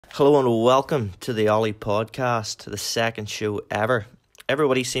Hello and welcome to the OLY podcast, the second show ever.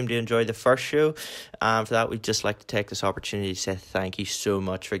 Everybody seemed to enjoy the first show, and for that we'd just like to take this opportunity to say thank you so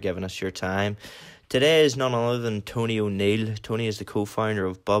much for giving us your time. Today is none other than Tony O'Neill. Tony is the co-founder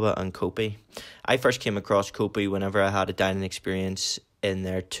of Bubba and Coppi. I first came across Coppi whenever I had a dining experience in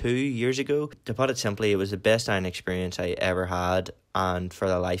there 2 years ago. To put it simply, it was the best dining experience I ever had, and for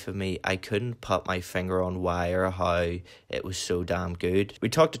the life of me, I couldn't put my finger on why or how it was so damn good. We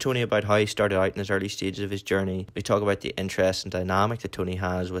talked to Tony about how he started out in his early stages of his journey. We talk about the interest and dynamic that Tony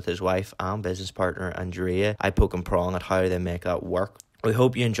has with his wife and business partner Andrea. I poke and prong at how they make that work. We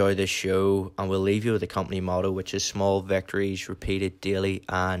hope you enjoy this show, and we'll leave you with the company motto, which is small victories repeated daily.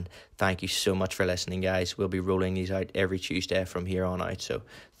 And thank you so much for listening, guys. We'll be rolling these out every Tuesday from here on out, so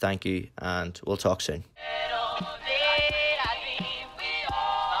thank you, and we'll talk soon.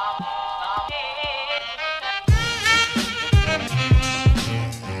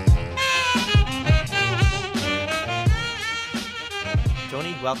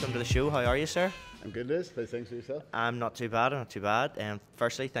 Tony, welcome to the show. How are you, sir? I'm good, Liz. How's things for yourself? I'm not too bad.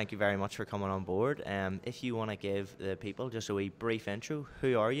 Firstly, thank you very much for coming on board. If you want to give the people just a wee brief intro,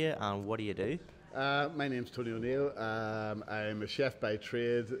 who are you and what do you do? My name's Tony O'Neill. I'm a chef by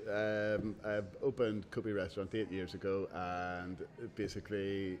trade. I've opened Coppi restaurant 8 years ago, and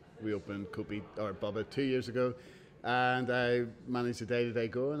basically we opened Bubba 2 years ago. And I manage the day-to-day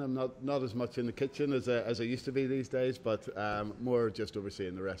going. I'm not as much in the kitchen as I used to be these days, but more just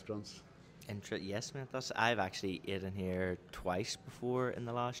overseeing the restaurants. Yes, mate. I've actually eaten here twice before in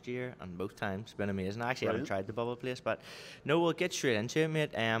the last year, and both times it's been amazing. I actually haven't tried the Bubba place, but no, we'll get straight into it, mate.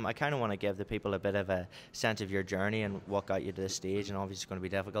 I kind of want to give the people a bit of a sense of your journey and what got you to this stage, and obviously it's going to be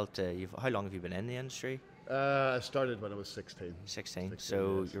difficult. How long have you been in the industry? I started when I was 16. 16.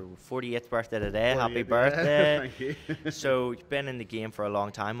 So your 48th birthday today. 48th, Happy birthday. Thank you. So you've been in the game for a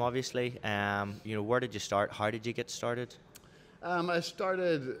long time, obviously. Where did you start? How did you get started? I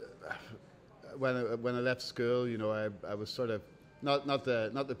started when I left school. I was sort of not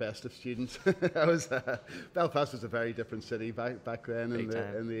the best of students. Belfast was a very different city back then in the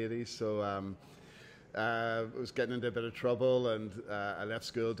 80s. So I was getting into a bit of trouble, and I left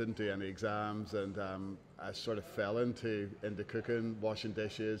school, didn't do any exams, and I sort of fell into cooking, washing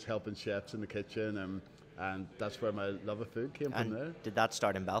dishes, helping chefs in the kitchen, and that's where my love of food came from there. Did that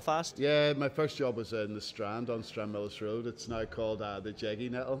start in Belfast? Yeah, my first job was in the Strand on Stranmillis Road. It's now called the Jeggy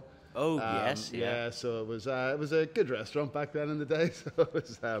Nettle. Oh, yes, yeah. So it was a good restaurant back then in the day. So it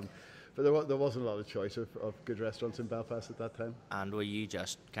was, but there wasn't a lot of choice of good restaurants in Belfast at that time. And were you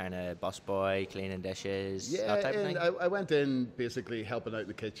just kind of busboy, cleaning dishes, yeah, that type of thing? I went in basically helping out in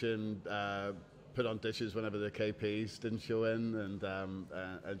the kitchen, put on dishes whenever the KPs didn't show in, and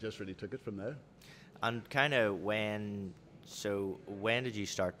I just really took it from there. And kind of when did you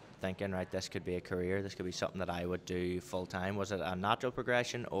start thinking, right, this could be a career, this could be something that I would do full time? Was it a natural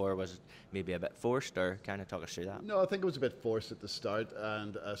progression, or was it maybe a bit forced, or kind of talk us through that? No, I think it was a bit forced at the start,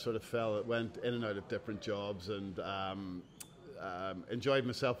 and I sort of went in and out of different jobs, and enjoyed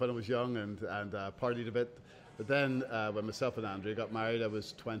myself when I was young, and partied a bit. But then when myself and Andrea got married, I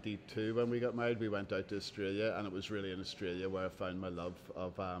was 22 when we got married. We went out to Australia, and it was really in Australia where I found my love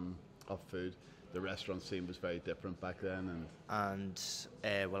of food. The restaurant scene was very different back then, and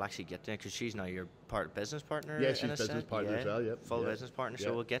we'll actually get to it because she's now your business partner. Yeah, she's business partner as well. Yep, full business partner.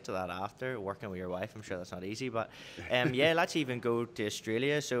 So we'll get to that after working with your wife. I'm sure that's not easy, but yeah, let's even go to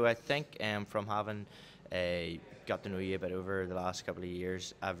Australia. So I think from having got to know you a bit over the last couple of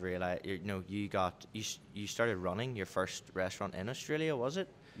years, I've realised you started running your first restaurant in Australia, was it?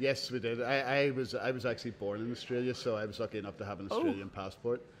 Yes, we did. I was actually born in Australia, so I was lucky enough to have an Australian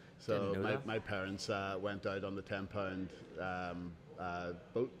passport. So my parents went out on the £10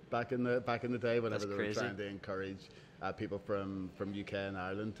 boat back in the day whenever they were trying to encourage people from UK and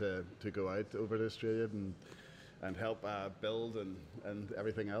Ireland to go out over to Australia and help build and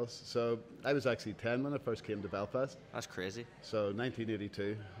everything else. So I was actually 10 when I first came to Belfast. That's crazy. So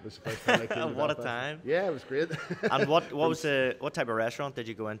 1982 was the first time I came to Belfast. What a time. Yeah, it was great. And what type of restaurant did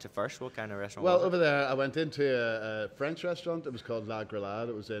you go into first? What kind of restaurant was it? Well, over there I went into a French restaurant. It was called La Grillade.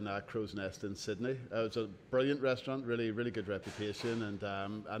 It was in Crow's Nest in Sydney. It was a brilliant restaurant, really, really good reputation,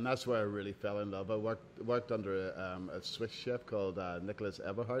 and that's where I really fell in love. I worked under a Swiss chef called Nicholas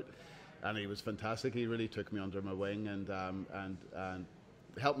Eberhardt. And he was fantastic. He really took me under my wing and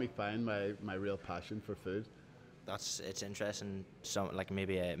helped me find my real passion for food. It's interesting. Some like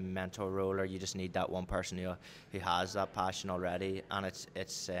maybe a mentor role, or you just need that one person who has that passion already, and it's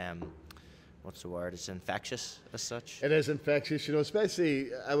what's the word? It's infectious as such. It is infectious,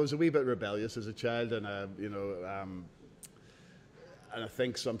 especially I was a wee bit rebellious as a child, and I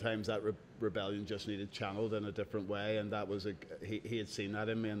think sometimes that rebellion just needed channeled in a different way, and that was he had seen that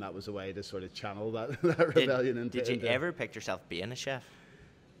in me, and that was a way to sort of channel that rebellion into. Did you ever picture yourself being a chef?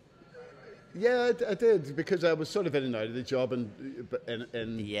 Yeah, I did, because I was sort of in and out of the job in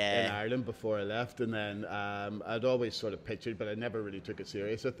Ireland before I left, and then I'd always sort of pictured, but I never really took it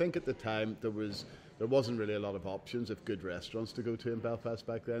serious. I think at the time there wasn't really a lot of options of good restaurants to go to in Belfast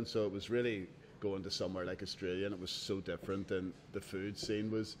back then, so it was really going to somewhere like Australia, and it was so different, and the food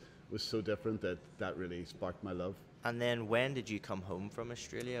scene was so different that really sparked my love. And then when did you come home from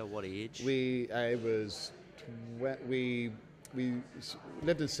Australia? What age? We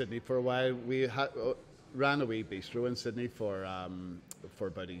lived in Sydney for a while. We ran a wee bistro in Sydney for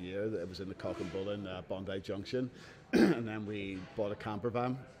about a year. It was in the Cock and Bull in Bondi Junction, and then we bought a camper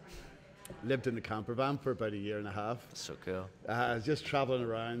van. Lived in the camper van for about a year and a half. So cool. Just travelling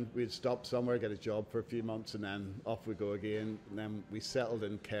around. We'd stop somewhere, get a job for a few months, and then off we go again. And then we settled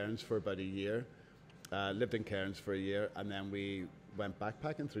in Cairns for about a year. Lived in Cairns for a year, and then we went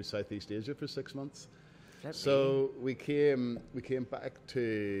backpacking through Southeast Asia for 6 months. So we came back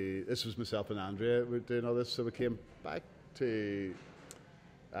to, this was myself and Andrea were doing all this, so we came back to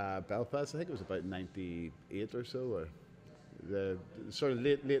Belfast. I think it was about 98 or so, or the sort of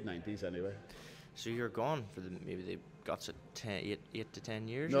late 90s anyway. So you're gone for maybe they got to 8 to 10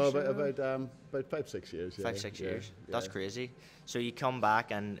 years? No, or about 5-6 years. Yeah. 5-6 years. That's crazy. So you come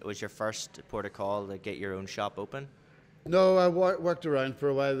back, and it was your first port of call to get your own shop open? No, I worked around for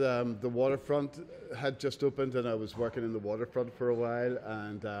a while. The waterfront had just opened, and I was working in the waterfront for a while,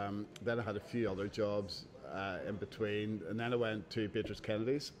 and then I had a few other jobs in between, and then I went to Beatrice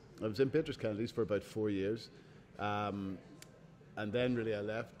Kennedy's. I was in Beatrice Kennedy's for about 4 years, and then really I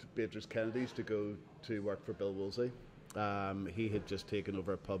left Beatrice Kennedy's to go to work for Bill Woolsey. He had just taken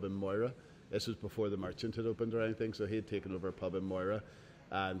over a pub in Moira. This was before the Merchant had opened or anything, so he had taken over a pub in Moira.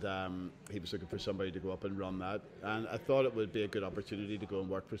 And he was looking for somebody to go up and run that. And I thought it would be a good opportunity to go and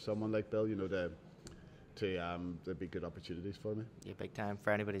work for someone like Bill, there'd be good opportunities for me. Yeah, big time.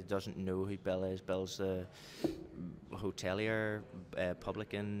 For anybody that doesn't know who Bill is, Bill's a hotelier,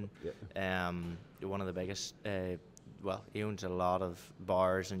 publican, one of the biggest. He owns a lot of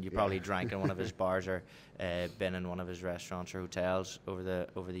bars, and you probably drank in one of his bars or been in one of his restaurants or hotels over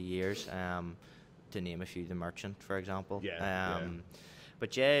the years. To name a few, the Merchant, for example.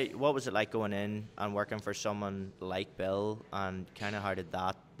 But what was it like going in and working for someone like Bill, and kind of how did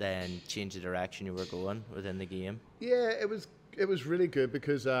that then change the direction you were going within the game? Yeah, it was really good,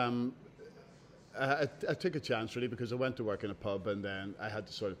 because I took a chance really, because I went to work in a pub, and then I had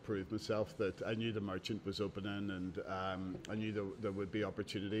to sort of prove myself that I knew the Merchant was opening, and I knew there would be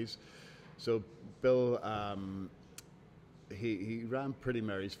opportunities. So Bill, he ran Pretty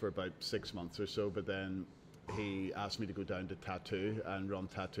Mary's for about 6 months or so, but then he asked me to go down to Tattoo and run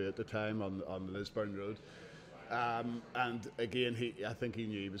Tattoo at the time on Lisburn Road. And again, I think he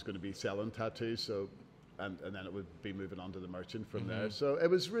knew he was going to be selling tattoos, so and then it would be moving on to the Merchant from there. So it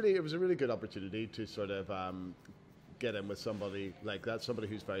was a really good opportunity to sort of get in with somebody like that, somebody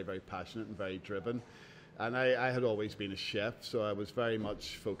who's very, very passionate and very driven. And I had always been a chef, so I was very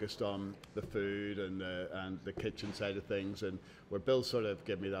much focused on the food and the kitchen side of things, and where Bill sort of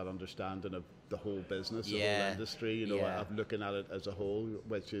gave me that understanding of the whole business, the whole industry, of looking at it as a whole,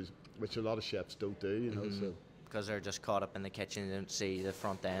 which a lot of chefs don't do, so. Because they're just caught up in the kitchen and don't see the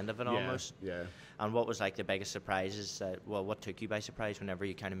front end of it almost. Yeah. And what was like the biggest surprises what took you by surprise whenever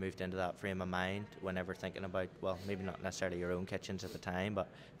you kind of moved into that frame of mind, whenever thinking about, well, maybe not necessarily your own kitchens at the time, but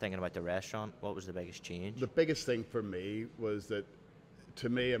thinking about the restaurant? What was the biggest change? The biggest thing for me was that, to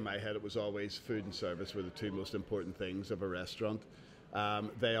me, in my head, it was always food and service were the two most important things of a restaurant.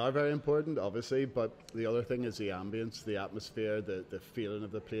 They are very important, obviously, but the other thing is the ambience, the atmosphere, the feeling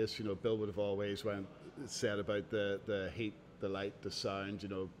of the place. Bill would have always said about the heat, the light, the sound,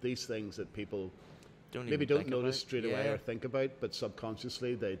 these things that people maybe don't notice straight away or think about, but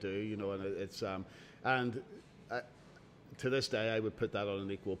subconsciously they do, and it's to this day I would put that on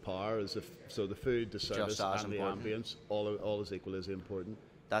an equal par, so the food, the service, and the ambience, all is equally as important.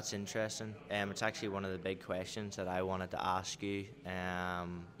 That's interesting. It's actually one of the big questions that I wanted to ask you.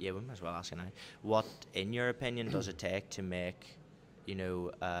 We might as well ask you now. What, in your opinion, does it take to make,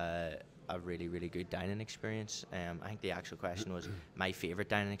 a really, really good dining experience? I think the actual question was, my favourite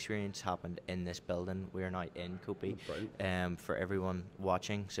dining experience happened in this building. We're now in Coppi, for everyone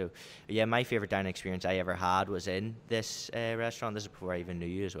watching. So, my favourite dining experience I ever had was in this restaurant. This is before I even knew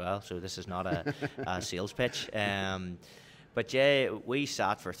you as well, so this is not a sales pitch. But we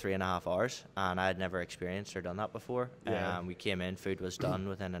sat for 3.5 hours, and I had never experienced or done that before. We came in, food was done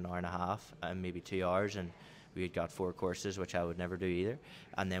within an hour and a half, and maybe 2 hours, and we had got 4 courses, which I would never do either,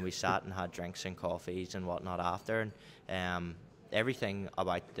 and then we sat and had drinks and coffees and whatnot after, and everything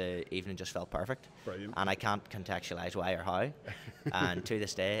about the evening just felt perfect. Brilliant. And I can't contextualise why or how. And to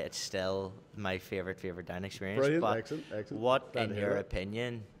this day, it's still my favourite dining experience. Brilliant, but excellent. What, in your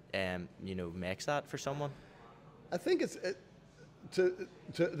opinion, makes that for someone? I think to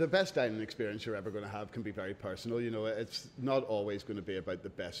the best dining experience you're ever going to have can be very personal. You know, it's not always going to be about the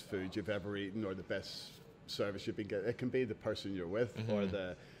best food you've ever eaten or the best service you've been getting. It can be the person you're with, or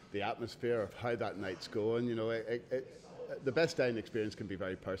the atmosphere of how that night's going. You know, the best dining experience can be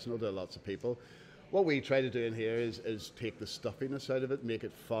very personal to lots of people. What we try to do in here is take the stuffiness out of it, make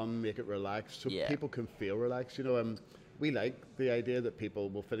it fun, make it relaxed, so people can feel relaxed. You know, we like the idea that people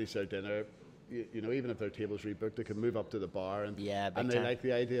will finish their dinner. You know, even if their table's rebooked, they can move up to the bar, and they like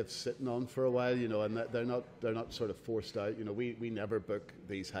the idea of sitting on for a while. You know, and they're not sort of forced out. You know, we never book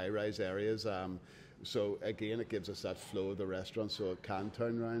these high-rise areas. So again, it gives us that flow of the restaurant, so it can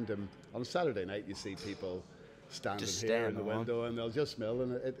turn around. And on a Saturday night, you see people standing here in the window, and they'll just mill,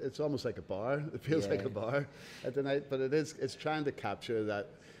 and it's almost like a bar. It feels like a bar at the night, but it's trying to capture that.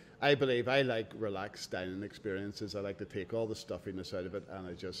 I believe I like relaxed dining experiences. I like to take all the stuffiness out of it, and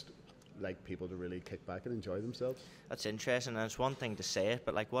I just like people to really kick back and enjoy themselves. That's interesting, and it's one thing to say it,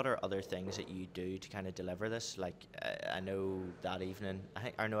 but like, what are other things that you do to kind of deliver this? Like, I know that evening,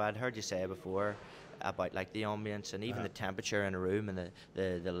 I'd heard you say before about like the ambience and even the temperature in a room and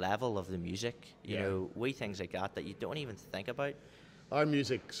the level of the music, you know, wee things like that you don't even think about. Our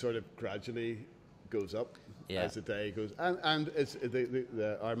music sort of gradually goes up as the day goes, and it's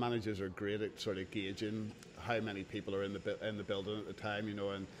our managers are great at sort of gauging how many people are in the building at the time, you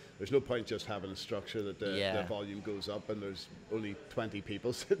know, and there's no point just having a structure that the volume goes up and there's only 20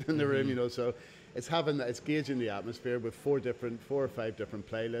 people sitting in the room, you know, so it's gauging the atmosphere with 4 or 5 different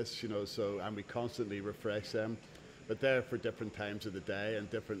playlists, you know, so, and we constantly refresh them, but they're for different times of the day and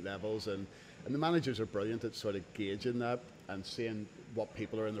different levels, and the managers are brilliant at sort of gauging that and seeing what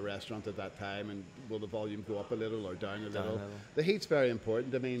people are in the restaurant at that time, and will the volume go up a little or down a little. The heat's very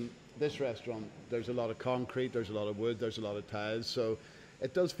important. I mean, this restaurant, there's a lot of concrete, there's a lot of wood, there's a lot of tiles, so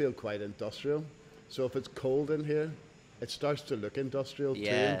it does feel quite industrial. So if it's cold in here, it starts to look industrial, too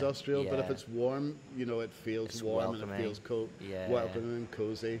industrial, but if it's warm, you know, it feels warm welcoming. And it feels welcoming and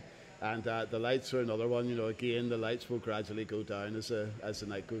cozy. And the lights are another one, you know, again, the lights will gradually go down as the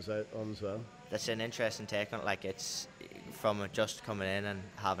night goes on as well. That's an interesting take on it. Like, it's from just coming in and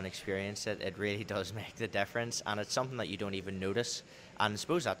having experienced it, it really does make the difference, and it's something that you don't even notice, and I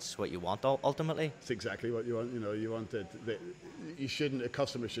suppose that's what you want ultimately. It's exactly what you want. You know, you want it. A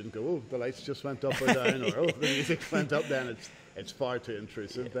customer shouldn't go, oh, the lights just went up or down, or oh, the music went up. Then it's far too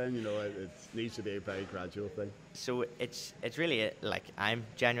intrusive. Then, you know, it needs to be a very gradual thing. So it's really like, I'm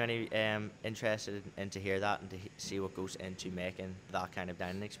genuinely interested in to hear that and to see what goes into making that kind of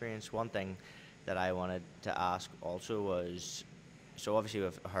dining experience. One thing that I wanted to ask also was, so obviously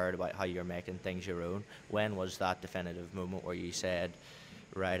we've heard about how you're making things your own. When was that definitive moment where you said,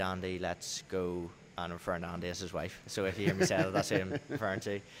 right, Andy, let's go? And I'm referring to Andy as his wife, so if you hear me say that, that's who I'm referring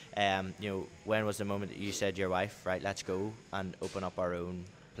to. You know, when was the moment that you said to your wife, right, let's go and open up our own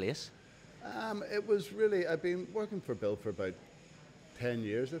place? It was really, I've been working for Bill for about 10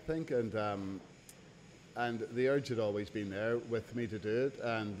 years, I think, and the urge had always been there with me to do it,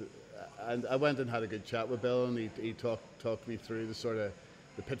 and I went and had a good chat with Bill, and he talked me through the sort of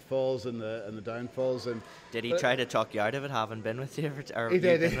the pitfalls and the downfalls. And did he try to talk you out of it, having been with you? He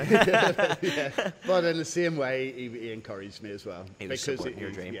did. Yeah. But in the same way, he encouraged me as well. He was supporting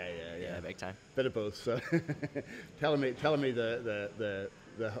your dream. Yeah, big time. Bit of both. So telling me the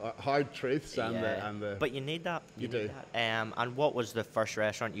hard truths and the. But you need that. You do. That. And what was the first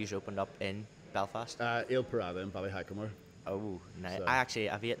restaurant you opened up in Belfast? Ale Parada in Ballyhackamore. Oh, nice. So.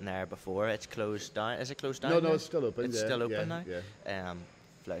 I've eaten there before. It's closed down. Is it closed down? No, now? It's still open. It's still open now? Yeah.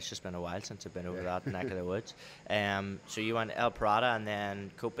 It's just been a while since I've been over that neck of the woods. So you went El Parada and then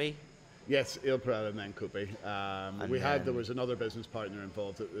Coppi? Yes, El Parada and then Coppi. There was another business partner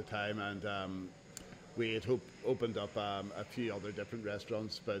involved at the time, and we had opened up a few other different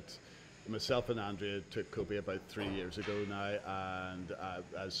restaurants, but myself and Andrea took Coppi about 3 years ago now, and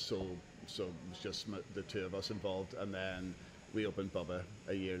as so it was just the two of us involved, and then we opened Bubba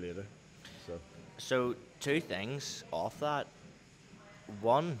a year later. So 2 things off that.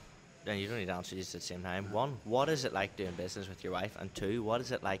 One, and you don't need to answer these at the same time. 1, what is it like doing business with your wife? And 2, what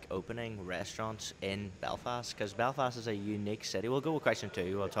is it like opening restaurants in Belfast? Because Belfast is a unique city. We'll go with question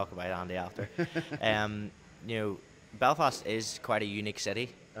 2. We'll talk about Andy after. You know, Belfast is quite a unique city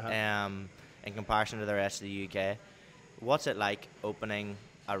in comparison to the rest of the UK. What's it like opening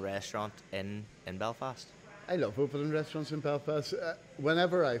a restaurant in Belfast? I love opening restaurants in Belfast.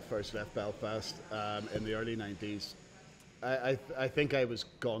 Whenever I first left Belfast in the early 90s, I think I was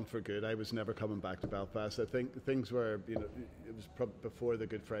gone for good. I was never coming back to Belfast. I think things were, it was before the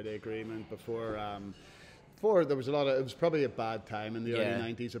Good Friday Agreement, before there was it was probably a bad time in the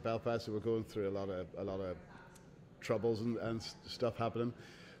early 90s of Belfast. We were going through a lot of troubles and stuff happening.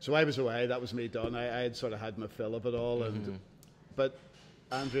 So I was away. That was me done. I had sort of had my fill of it all, but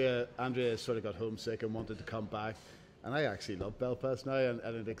Andrea sort of got homesick and wanted to come back, and I actually love Belfast now, and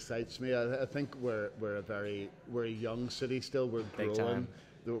it excites me. I think we're a young city still. We're Big growing. time.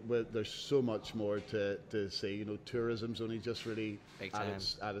 There's so much more to see. tourism's only just really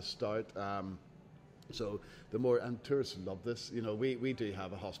at a start. So and tourists love this. We do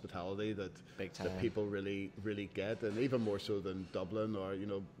have a hospitality that people really really get, and even more so than Dublin or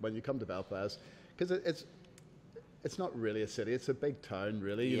when you come to Belfast, because it's not really a city; it's a big town,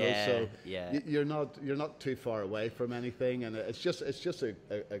 really. So you're not too far away from anything, and it's just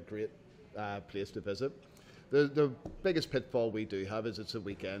a great place to visit. The biggest pitfall we do have is it's a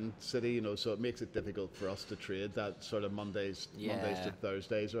weekend city, so it makes it difficult for us to trade. That sort of Mondays to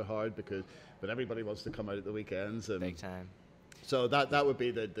Thursdays are hard but everybody wants to come out at the weekends. And big time. So that would be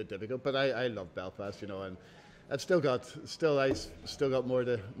the difficult. But I love Belfast, and I've still got more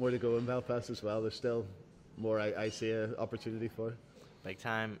to go in Belfast as well. There's still more I see an opportunity for. Big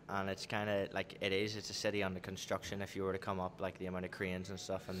time, and it's kind of like it's a city under construction. If you were to come up, like the amount of cranes and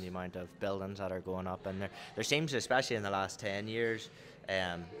stuff and the amount of buildings that are going up, and there seems, especially in the last 10 years,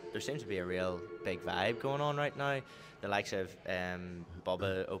 there seems to be a real big vibe going on right now. The likes of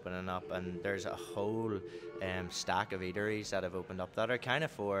Bubba opening up, and there's a whole stack of eateries that have opened up that are kind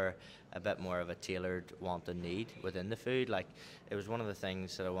of for a bit more of a tailored want and need within the food. Like, it was one of the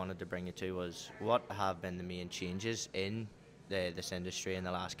things that I wanted to bring you to was what have been the main changes in this industry in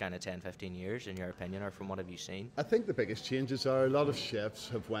the last kind of 10-15 years, in your opinion, or from what have you seen? I think the biggest changes are a lot of chefs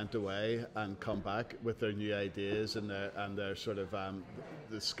have went away and come back with their new ideas and their sort of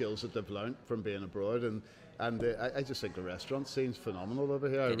the skills that they've learned from being abroad, and I just think the restaurant scene's phenomenal over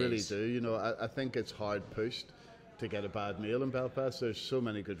here. I really do. I think it's hard pushed to get a bad meal in Belfast. There's so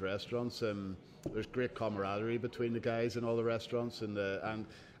many good restaurants, and there's great camaraderie between the guys in all the restaurants, and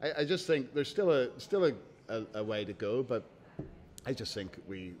I just think there's still a way to go, but I just think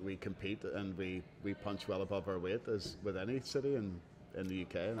we compete and we punch well above our weight as with any city in the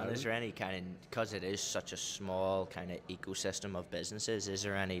UK. And is there any kind of, because it is such a small kind of ecosystem of businesses, is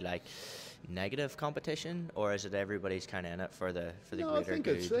there any like negative competition, or is it everybody's kind of in it for the greater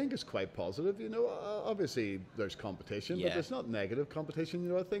good? I think it's quite positive. Obviously there's competition, but there's not negative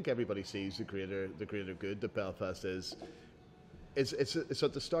competition. I think everybody sees the greater good that Belfast is. It's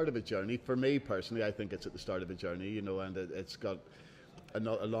at the start of a journey. For me personally, I think it's at the start of a journey, and it's got a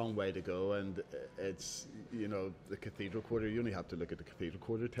long way to go. And it's, the Cathedral Quarter, you only have to look at the Cathedral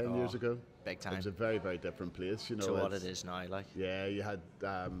Quarter 10 years ago. Big time. It was a very, very different place, to what it is now, like. Yeah, you had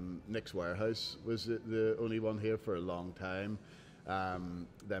Nick's Warehouse was the only one here for a long time.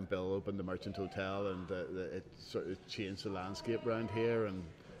 Then Bill opened the Merchant Hotel, and it sort of changed the landscape around here. And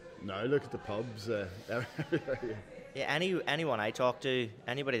now look at the pubs everywhere. Yeah, anyone I talk to,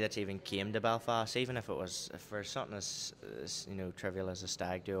 anybody that's even came to Belfast, even if it was for something as trivial as a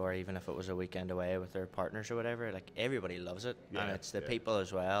stag do, or even if it was a weekend away with their partners or whatever, like everybody loves it, and it's the people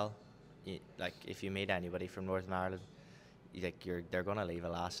as well. Like if you meet anybody from Northern Ireland, they're going to leave a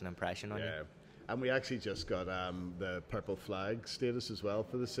lasting impression on you. And we actually just got the purple flag status as well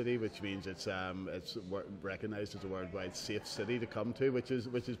for the city, which means it's recognised as a worldwide safe city to come to, which is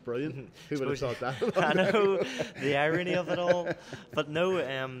brilliant. Who would have thought that? I know the irony of it all. But no,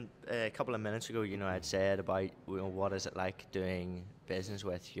 a couple of minutes ago, I'd said about what is it like doing business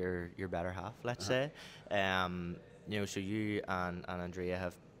with your better half, let's say. So you and Andrea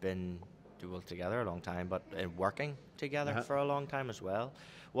have been together a long time, but working together for a long time as well.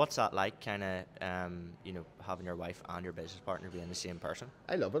 What's that like, kind of, having your wife and your business partner being the same person?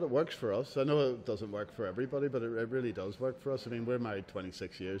 I love it. It works for us. I know it doesn't work for everybody, but it really does work for us. I mean, we're married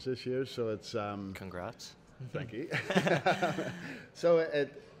 26 years this year, so it's... Congrats. Thank you. So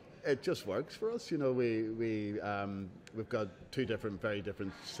it just works for us. We've got two very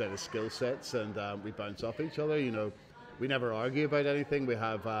different set of skill sets, and we bounce off each other. We never argue about anything. We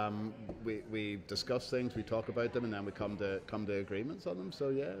have we discuss things, we talk about them, and then we come to agreements on them. So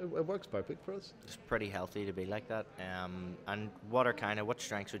yeah, it works perfect for us. It's pretty healthy to be like that. And what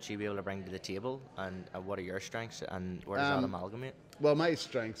strengths would she be able to bring to the table, and what are your strengths, and where does that amalgamate? Well, my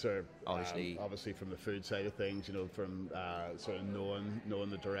strengths are Obviously from the food side of things. From sort of knowing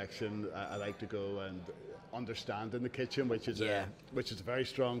the direction I like to go and understanding the kitchen, which is a very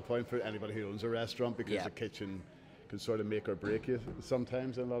strong point for anybody who owns a restaurant, because the kitchen can sort of make or break you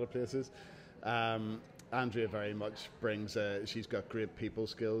sometimes in a lot of places. Andrea very much brings. She's got great people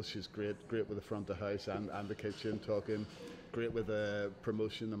skills. She's great with the front of house and the kitchen, talking. Great with the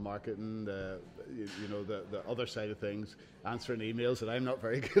promotion and marketing, the other side of things, answering emails that I'm not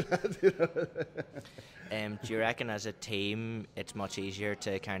very good at. Do you reckon as a team it's much easier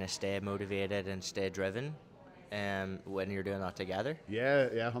to kind of stay motivated and stay driven when you're doing that together? Yeah,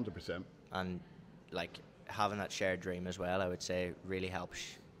 100%. And like having that shared dream as well, I would say, really helps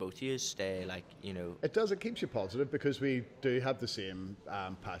both of you stay It does. It keeps you positive, because we do have the same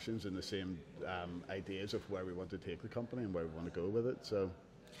passions and the same ideas of where we want to take the company and where we want to go with it. So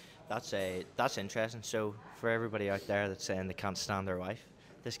that's interesting. So for everybody out there that's saying they can't stand their wife,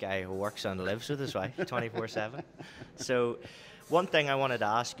 this guy works and lives with his wife 24/7. So one thing I wanted to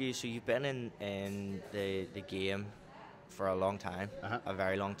ask you, so you've been in the game for a long time, a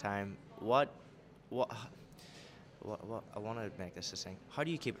very long time. What I want to make this succinct. How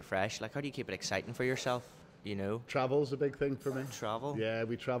do you keep it fresh? Like, how do you keep it exciting for yourself? Travel's a big thing for me. Travel? Yeah,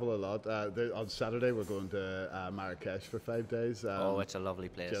 we travel a lot. On Saturday we're going to Marrakesh for 5 days. It's a lovely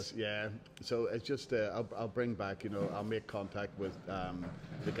place. So it's just I'll bring back. I'll make contact with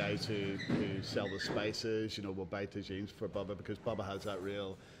the guys who sell the spices. We'll buy tagines for Bubba, because Bubba has that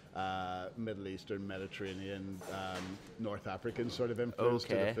real Middle Eastern, Mediterranean, North African sort of influence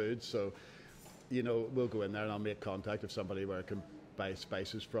to the food. So we'll go in there and I'll make contact with somebody where I can buy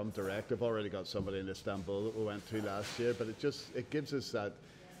spices from direct. I've already got somebody in Istanbul that we went to last year, but it gives us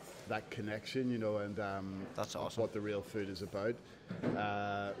that connection, and that's awesome. What the real food is about.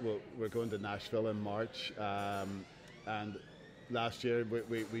 We're going to Nashville in March, and last year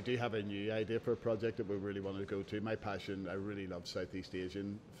we do have a new idea for a project that we really want to go to. My passion, I really love Southeast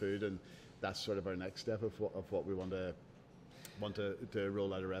Asian food, and that's sort of our next step of what we want to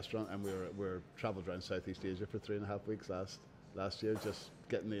roll out a restaurant. And we're travelled around Southeast Asia for 3.5 weeks last year, just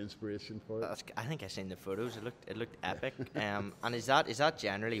getting the inspiration for it. I think I seen the photos. It looked epic. And is that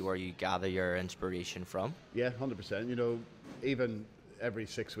generally where you gather your inspiration from? Yeah, 100%. Even every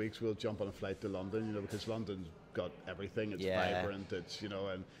 6 weeks we'll jump on a flight to London. Because London's got everything. It's vibrant. It's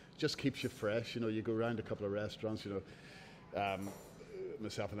and just keeps you fresh. You go around a couple of restaurants.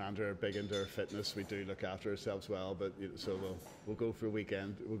 Myself and Andrew are big into our fitness. We do look after ourselves well, but so we'll go for a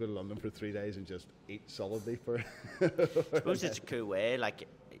weekend. We'll go to London for 3 days and just eat solidly for. I suppose it's a cool way,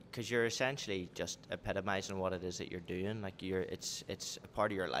 because you're essentially just epitomising what it is that you're doing. Like it's a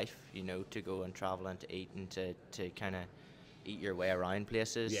part of your life, to go and travel and to eat and to kind of eat your way around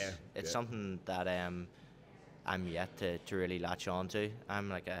places. Yeah, it's something that I'm yet to really latch on to. I'm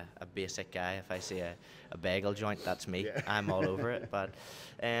like a basic guy. If I see a bagel joint, that's me. Yeah. I'm all over it. But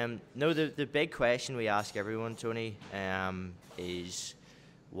no, the big question we ask everyone, Tony, is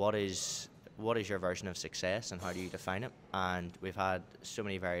what is your version of success and how do you define it? And we've had so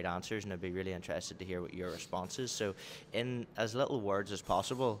many varied answers, and I'd be really interested to hear what your response is. So in as little words as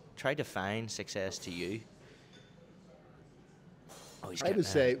possible, try to define success to you. I would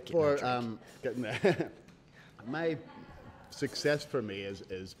say for getting there. My success for me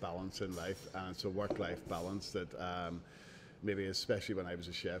is balance in life, and it's a work-life balance that maybe, especially when I was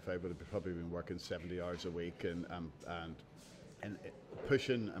a chef, I would have probably been working 70 hours a week and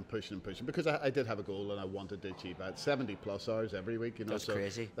pushing, because I did have a goal and I wanted to achieve that 70 plus hours every week. That's so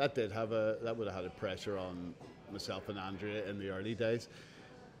crazy. That would have had a pressure on myself and Andrea in the early days.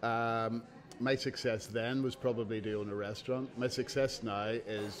 My success then was probably to own a restaurant. My success now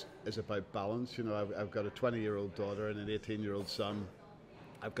is about balance. I've got a 20-year-old daughter and an 18-year-old son.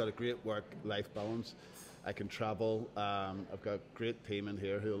 I've got a great work-life balance. I can travel. I've got a great team in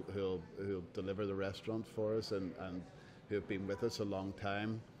here who'll deliver the restaurant for us and who have been with us a long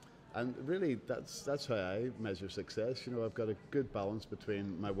time. And really, that's how I measure success. I've got a good balance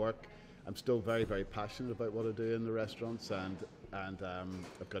between my work. I'm still very, very passionate about what I do in the restaurants, and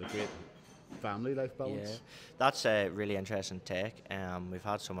I've got a great family life balance. Yeah, that's a really interesting take. We've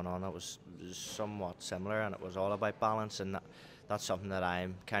had someone on that was somewhat similar, and it was all about balance, and that's something that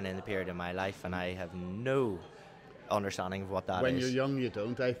I'm kind of in the period of my life, and I have no understanding of what that when is. When you're young, you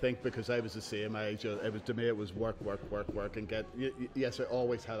don't, I think, because I was the same age. To me, it was work, and yes, I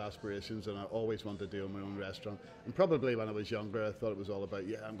always had aspirations, and I always wanted to own my own restaurant. And probably when I was younger, I thought it was all about,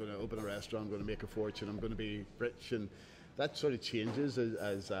 I'm going to open a restaurant, I'm going to make a fortune, I'm going to be rich, and that sort of changes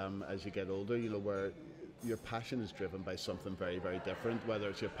as you get older, where your passion is driven by something very, very different, whether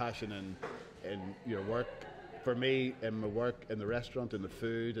it's your passion in your work, for me, in my work, in the restaurant, in the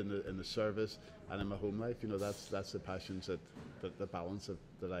food, in the service, and in my home life, that's the passions the balance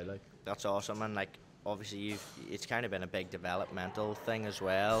that I like. That's awesome, and like obviously it's kind of been a big developmental thing as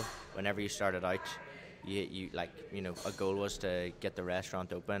well. Whenever you started out, you a goal was to get the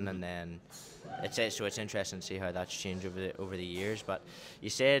restaurant open, and then it's interesting to see how that's changed over the years. But you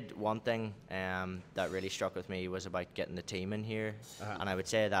said one thing that really struck with me was about getting the team in here, and I would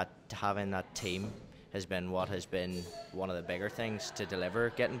say that having that team has been one of the bigger things to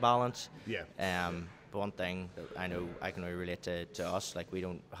deliver getting balance. Yeah. But one thing that I know I can relate to us, like we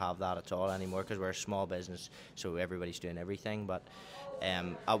don't have that at all anymore because we're a small business, so everybody's doing everything. But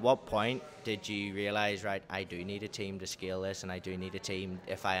at what point did you realise, right, I do need a team to scale this, and I do need a team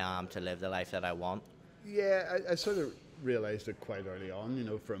if I am to live the life that I want? Yeah, I sort of realised it quite early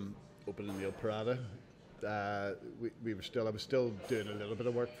on, from opening the Parada. I was still doing a little bit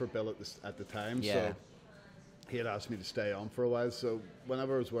of work for Bill at the time, so he had asked me to stay on for a while. So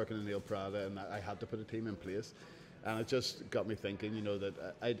whenever I was working in the Parada, and I had to put a team in place, and it just got me thinking,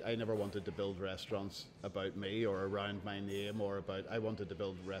 that I never wanted to build restaurants about me or around my name I wanted to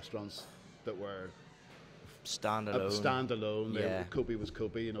build restaurants that were standalone. Yeah. Coppi was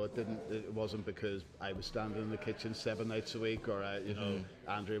Coppi. It wasn't because I was standing in the kitchen 7 nights a week, or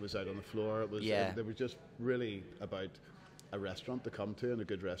Andrea was out on the floor. They were just really about a restaurant to come to, and a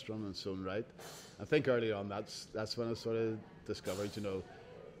good restaurant in its own right. I think early on that's when I sort of discovered,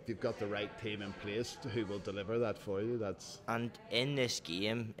 if you've got the right team in place who will deliver that for you, And in this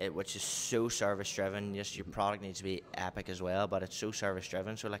game, which is so service driven, yes, your product needs to be epic as well, but it's so service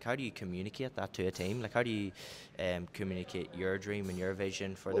driven. So like, how do you communicate that to a team? Like, how do you communicate your dream and your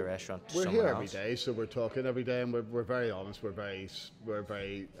vision for the restaurant to someone else? We're here every day, so we're talking every day, and we're very honest. We're very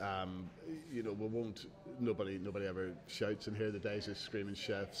we won't. Nobody ever shouts in here. The days of screaming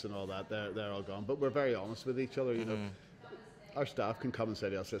chefs and all that, they're all gone. But we're very honest with each other. Our staff can come and say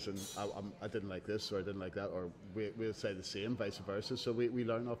to us, listen, I didn't like this, or I didn't like that, or we'll say the same, vice versa. So we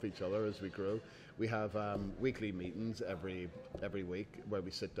learn off each other as we grow. We have weekly meetings every week where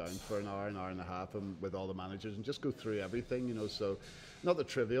we sit down for an hour and a half, and with all the managers, and just go through everything. So not the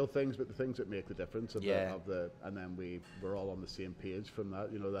trivial things, but the things that make the difference. And then we're all on the same page from that.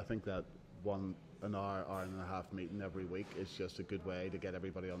 I think that an hour and a half meeting every week is just a good way to get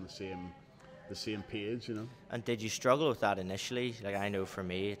everybody on the same page. And did you struggle with that initially? Like, I know for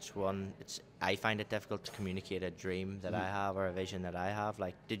me, I find it difficult to communicate a dream that I have or a vision that I have.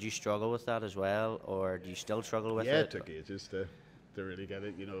 Like, did you struggle with that as well, or do you still struggle with it? Yeah, it took ages to really get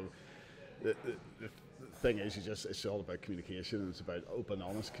it. The thing is, it's all about communication. It's about open,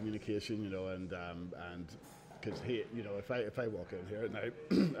 honest communication. And because if I walk in here at night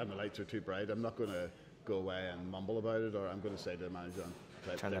and the lights are too bright, I'm not going to go away and mumble about it, or I'm going to say to the manager,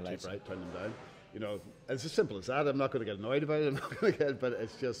 they're too bright, turn them down. It's as simple as that. I'm not going to get annoyed about it. I'm not going to get, but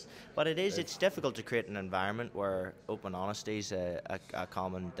it's just. But it's difficult to create an environment where open honesty is a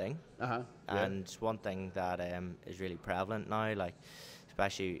common thing. And it's one thing that is really prevalent now. Like,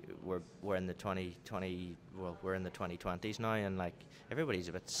 especially we're in the 2020s now, and like everybody's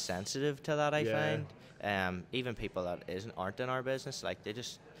a bit sensitive to that. I find even people that aren't in our business, like they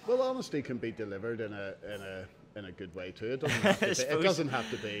just. Well, honesty can be delivered in a good way too. It doesn't have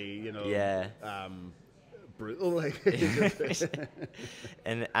to be, brutal. Like.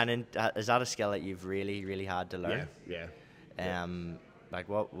 and is that a skill that you've really, really had to learn? Yeah. Like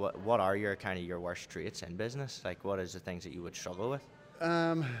what are your worst traits in business? Like, what is the things that you would struggle with?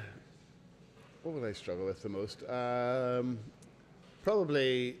 What would I struggle with the most?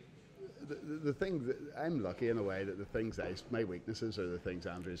 Probably. The thing that I'm lucky in a way that the things my weaknesses are the things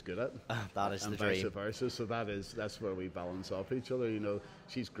Andrea's good at. That is and the dream. And vice versa. So that's where we balance off each other.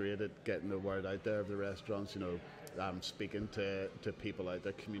 She's great at getting the word out there of the restaurants. Speaking to people out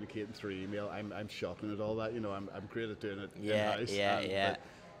there, communicating through email. I'm shocking at all that. I'm great at doing it in-house. Yeah.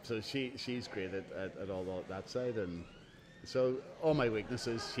 So she's great at all that side, and so all my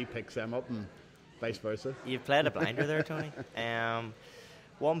weaknesses she picks them up, and vice versa. You've played a blinder there, Tony.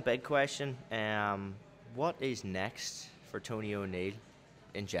 One big question, what is next for Tony O'Neill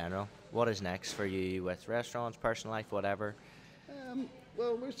in general? What is next for you with restaurants, personal life, whatever?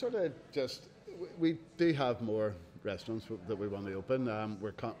 Well, we're sort of we do have more restaurants that we want to open.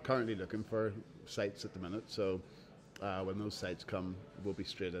 We're currently looking for sites at the minute, so when those sites come, we'll be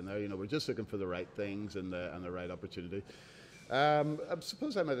straight in there. We're just looking for the right things and the right opportunity. I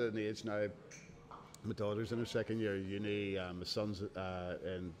suppose I'm at an age now. My daughter's in her second year of uni. My son's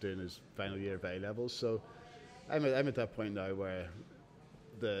doing his final year of A-levels. So I'm at that point now where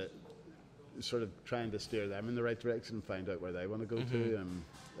the sort of trying to steer them in the right direction and find out where they want to go to. And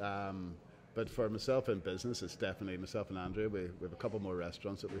But for myself in business, it's definitely myself and Andrea. We have a couple more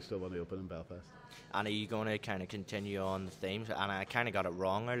restaurants that we still want to open in Belfast. And are you going to kind of continue on the themes? And I kind of got it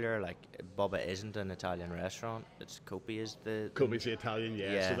wrong earlier. Like, Bubba isn't an Italian restaurant. It's Coppi is the... Coppi's the Italian,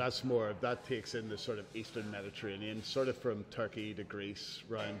 yeah. So that's more, that takes in the sort of Eastern Mediterranean, sort of from Turkey to Greece,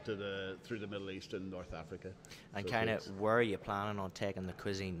 round to through the Middle East and North Africa. And so kind of, where are you planning on taking the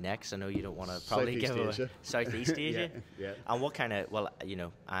cuisine next? I know you don't want to probably give away... Southeast Asia? Yeah. And what kind of, well, you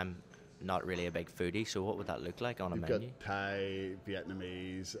know, I'm not really a big foodie, so what would that look like on a menu? You've got Thai,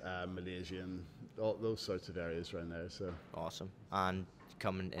 Vietnamese, Malaysian, all those sorts of areas around there. So awesome. And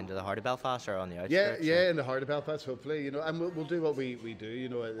coming into the heart of Belfast or on the outskirts? Yeah, in the heart of Belfast, hopefully. You know, and we'll do what we do. You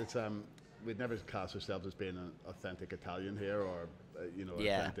know, it's we'd never class ourselves as being an authentic Italian here or you know,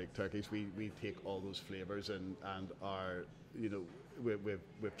 authentic Turkish. We take all those flavours and our, you know,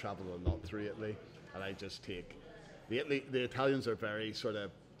 we've travelled a lot through Italy, and I just take the Italians are very sort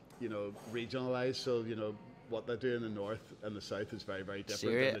of, you know, regionalised. So, you know, what they do in the north and the south is very, very different.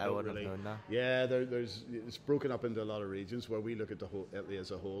 Syria, I wouldn't have known that. Yeah, there's it's broken up into a lot of regions where we look at the whole Italy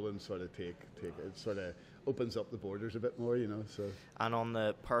as a whole and sort of take it sort of opens up the borders a bit more, you know. So. And on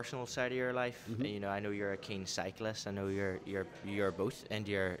the personal side of your life, you know, I know you're a keen cyclist. I know you're both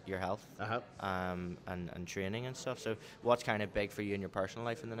into your health, and training and stuff. So, what's kind of big for you in your personal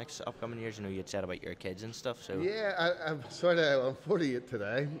life in the next upcoming years? I know you'd said about your kids and stuff. So yeah, I'm 48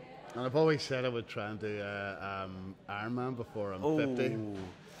 today. And I've always said I would try and do Ironman before I'm 50.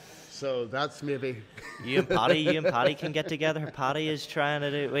 So that's maybe... you and Paddy can get together. Paddy is trying to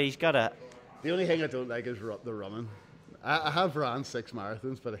do... Well, he's got a... The only thing I don't like is the running. I have ran 6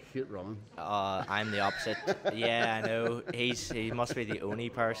 marathons, but I hate running. I'm the opposite. Yeah, I know. He must be the only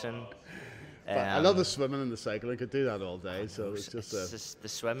person... I love the swimming and the cycling. I could do that all day. So it's just the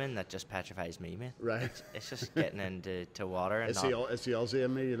swimming that just petrifies me, mate. Right. It's just getting into water. And it's the Aussie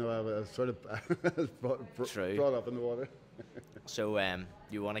in me, you know. I was sort of brought up in the water. So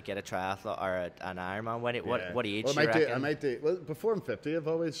you want to get a triathlon or an Ironman? What age? Well, I might do. Well, before I'm 50, I've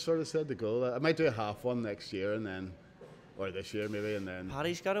always sort of said the goal. I might do a half one next year, and then, or this year maybe, and then.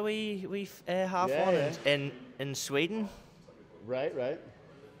 Paddy's got a wee half one in Sweden. Right.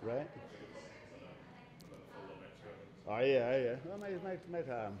 Oh yeah. Well,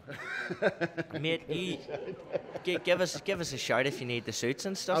 mate, you give us a shout if you need the suits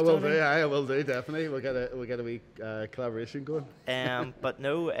and stuff. I will do definitely. We'll get a wee collaboration going. But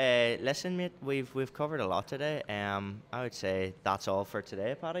no, listen, mate, we've covered a lot today. I would say that's all for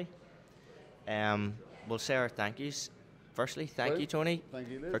today, Paddy. We'll say our thank yous. Firstly, thank you, Tony,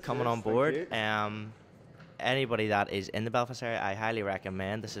 for coming on board. Anybody that is in the Belfast area, I highly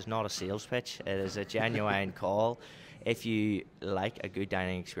recommend. This is not a sales pitch. It is a genuine call. If you like a good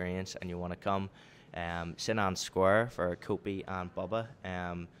dining experience and you want to come, Sinan Square for Coppi and Bubba.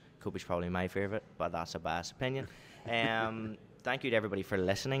 Coppi's probably my favourite, but that's a biased opinion. Thank you to everybody for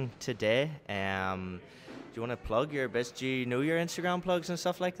listening today. Do you want to plug your business? Do you know your Instagram plugs and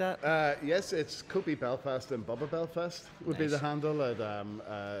stuff like that? Yes, it's Coppi Belfast and Bubba Belfast would be the handle at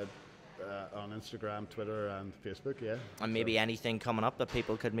on Instagram, Twitter and Facebook, yeah. And maybe anything coming up that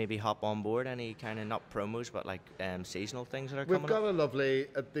people could maybe hop on board, any kind of, not promos, but like seasonal things that are coming up? We've got a lovely,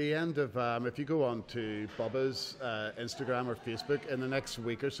 at the end of, if you go on to Bubba's Instagram or Facebook, in the next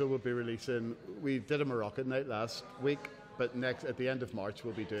week or so we'll be releasing, we did a Moroccan night last week, but at the end of March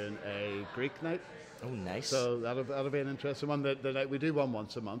we'll be doing a Greek night. Oh, nice. So that'll be an interesting one. We do one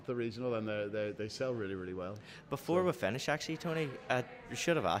once a month, the regional, and they sell really, really well. Before we finish, actually, Tony, I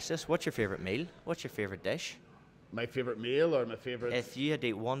should have asked this. What's your favourite meal? What's your favourite dish? My favourite meal or my favourite... If you had to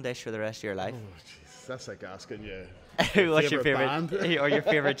eat one dish for the rest of your life. Oh, jeez, that's like asking you... What's your favourite... or your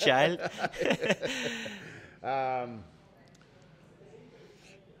favourite child? I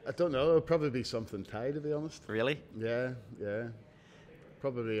don't know. It'll probably be something Thai, to be honest. Really? Yeah.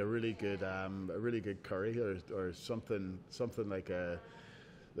 Probably a really good curry or something like a.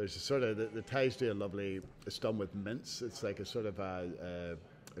 There's a sort of the Thais do a lovely. It's done with mince. It's like a sort of a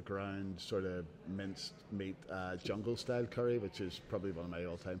ground sort of minced meat jungle style curry, which is probably one of my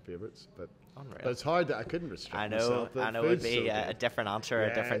all-time favourites. But it's hard. I couldn't restrict myself. I know. It would be a different answer,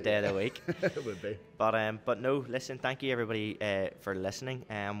 a different day of the week. It would be. But no. Listen, thank you everybody for listening.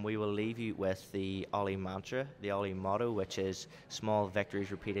 We will leave you with the OLY mantra, the OLY motto, which is small victories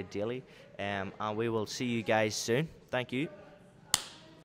repeated daily. And we will see you guys soon. Thank you.